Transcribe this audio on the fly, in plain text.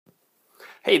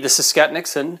Hey, this is Scott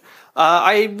Nixon.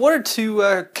 I wanted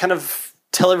to kind of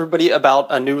tell everybody about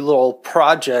a new little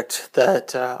project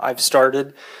that I've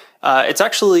started. It's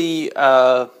actually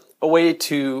a way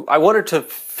to, I wanted to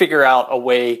figure out a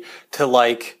way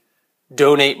to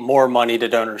donate more money to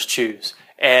Donors Choose.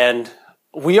 And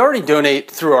we already donate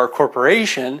through our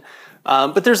corporation,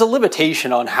 but there's a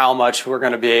limitation on how much we're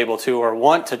going to be able to or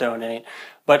want to donate.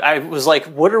 But I was like,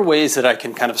 what are ways that I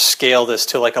can kind of scale this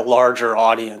to a larger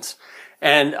audience?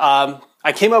 And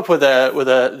I came up with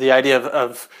the idea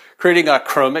of creating a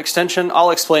Chrome extension.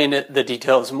 I'll explain the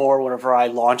details more whenever I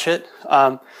launch it.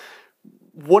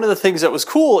 One of the things that was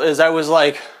cool is I was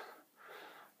like,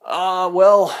 my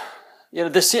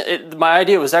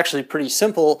idea was actually pretty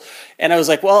simple. And I was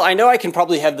like, well, I know I can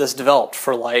probably have this developed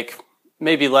for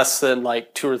maybe less than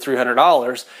 $200 or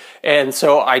 $300. And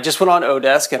so I just went on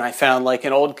Odesk and I found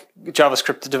an old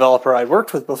JavaScript developer I'd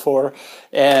worked with before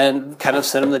and kind of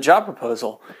sent him the job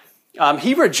proposal.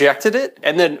 He rejected it.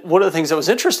 And then one of the things that was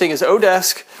interesting is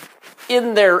Odesk,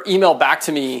 in their email back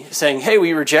to me saying, hey,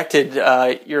 we rejected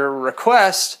your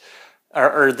request,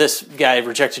 or this guy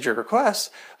rejected your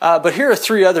request, but here are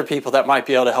 3 other people that might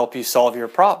be able to help you solve your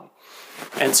problem.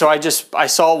 And so I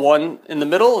saw one in the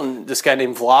middle, and this guy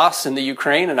named Vlas in the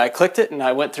Ukraine, and I clicked it, and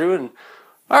I went through, and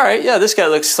all right, yeah, this guy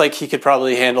looks like he could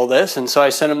probably handle this, and so I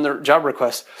sent him the job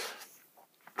request.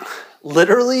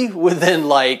 Literally within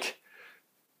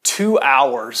 2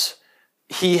 hours,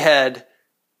 he had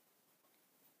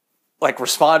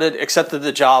responded, accepted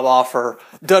the job offer,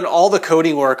 done all the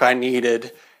coding work I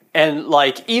needed, and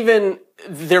even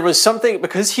there was something,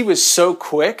 because he was so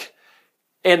quick,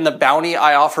 and the bounty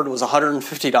I offered was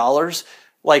 $150.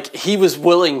 He was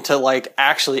willing to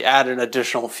actually add an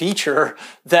additional feature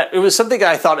that it was something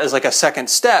I thought as a second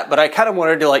step, but I kind of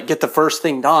wanted to get the first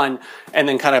thing done and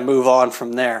then kind of move on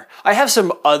from there. I have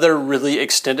some other really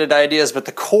extended ideas, but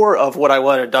the core of what I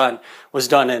wanted done was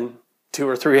done in 2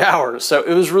 or 3 hours. So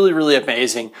it was really, really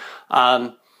amazing.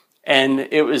 And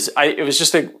it was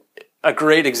just a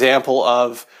great example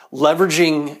of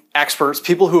leveraging experts,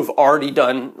 people who have already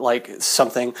done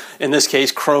something, in this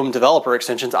case, Chrome developer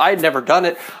extensions. I had never done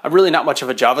it. I'm really not much of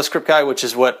a JavaScript guy, which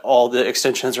is what all the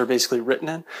extensions are basically written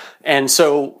in. And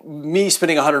so me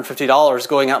spending $150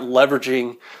 going out and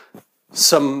leveraging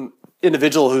some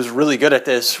individual who's really good at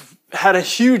this had a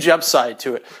huge upside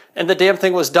to it. And the damn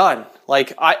thing was done.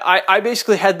 I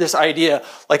basically had this idea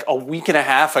a week and a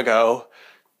half ago,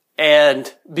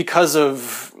 and because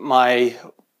of my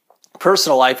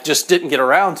personal life, just didn't get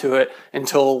around to it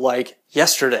until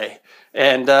yesterday.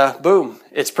 And boom,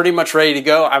 it's pretty much ready to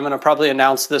go. I'm going to probably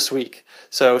announce this week.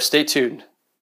 So stay tuned.